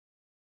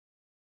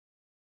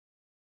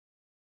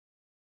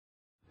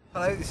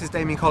Hello, this is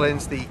Damian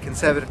Collins, the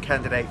Conservative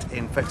candidate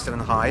in Folkestone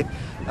and Hyde.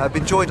 I've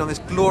been joined on this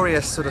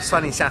glorious sort of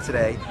sunny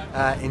Saturday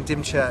in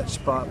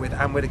Dymchurch with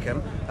Ann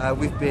Widdicombe.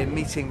 We've been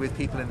meeting with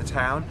people in the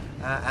town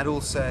and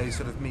also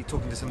sort of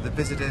talking to some of the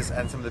visitors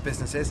and some of the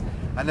businesses.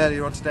 And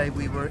earlier on today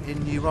we were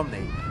in New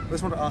Romney. I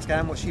just want to ask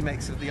Ann what she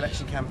makes of the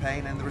election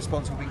campaign and the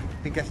response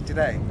we've been getting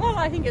today. Well,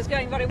 I think it's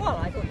going very well.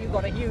 I thought you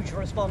got a huge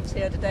response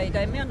here today,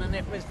 Damian, and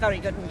it was very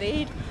good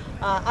indeed.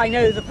 I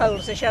know the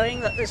polls are showing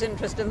that there's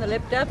interest in the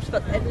Lib Dems,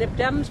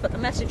 but the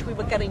message we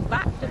were getting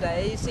back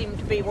today seemed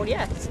to be, well,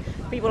 yes,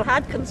 people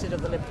had considered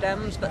the Lib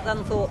Dems, but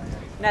then thought,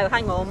 no,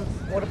 hang on,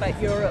 what about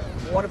Europe?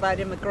 What about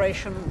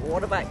immigration?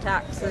 What about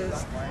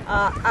taxes?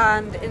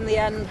 And in the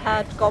end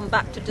had gone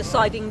back to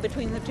deciding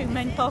between the two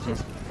main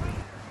parties.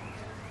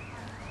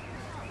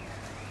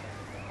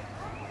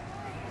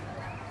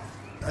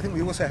 I think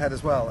we also had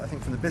as well, I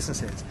think from the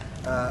businesses,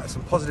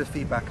 some positive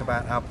feedback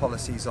about our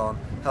policies on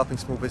helping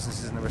small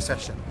businesses in the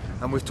recession.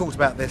 And we've talked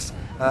about this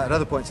at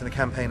other points in the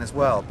campaign as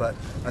well, but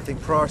I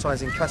think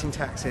prioritising cutting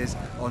taxes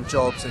on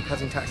jobs and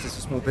cutting taxes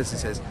for small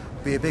businesses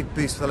will be a big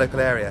boost for the local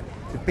area.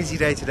 It's a busy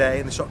day today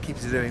and the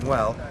shopkeepers are doing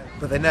well,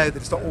 but they know that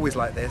it's not always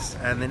like this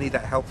and they need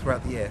that help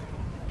throughout the year.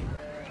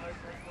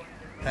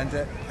 And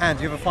Anne,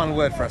 do you have a final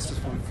word for us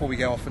just before we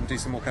go off and do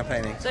some more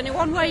campaigning? There's only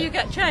one way you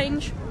get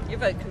change: you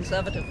vote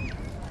Conservative.